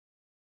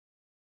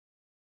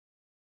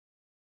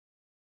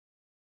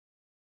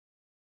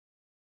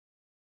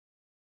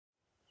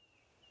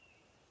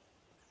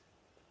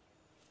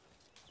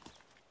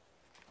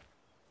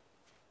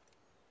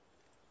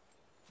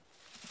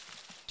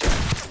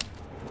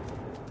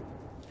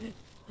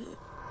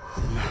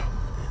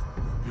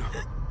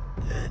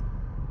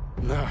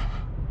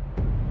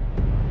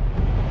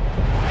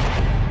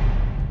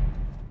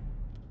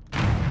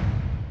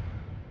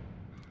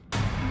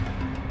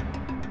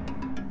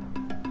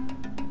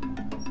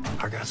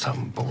I got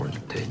something important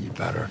to tell you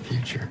about our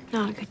future.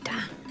 Not a good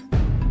time.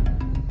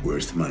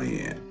 Where's the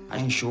money at? I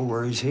ain't sure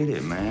where he's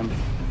headed, ma'am.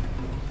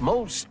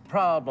 Most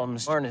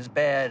problems aren't as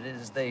bad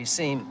as they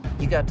seem.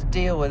 You got to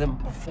deal with them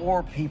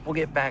before people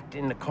get backed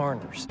into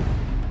corners.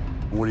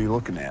 What are you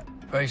looking at?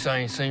 Face I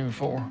ain't seen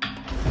before.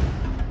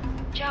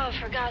 Joe,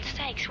 for God's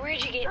sakes,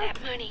 where'd you get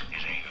that money?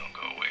 It ain't gonna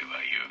go away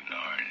while you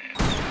ignoring it.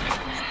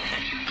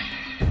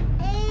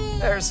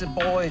 There's a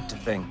boy to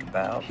think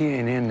about. He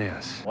ain't in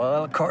this.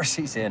 Well, of course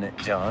he's in it,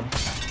 John.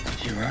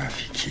 You're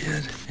off, you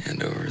kid.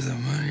 Hand over the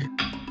money.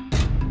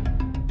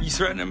 You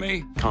threatening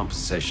me?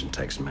 Compensation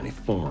takes many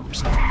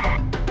forms.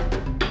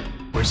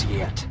 Where's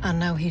he at? I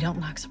know he don't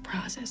like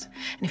surprises,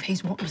 and if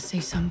he's wanting to see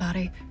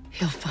somebody,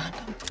 he'll find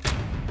them.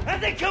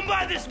 How'd they come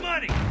by this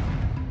money?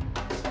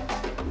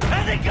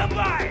 How'd they come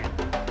by it?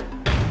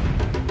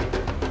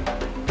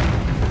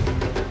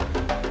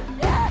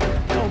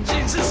 Oh,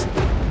 Jesus!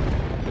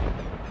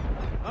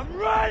 I'm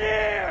right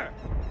here!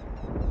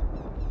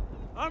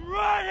 I'm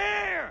right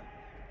here!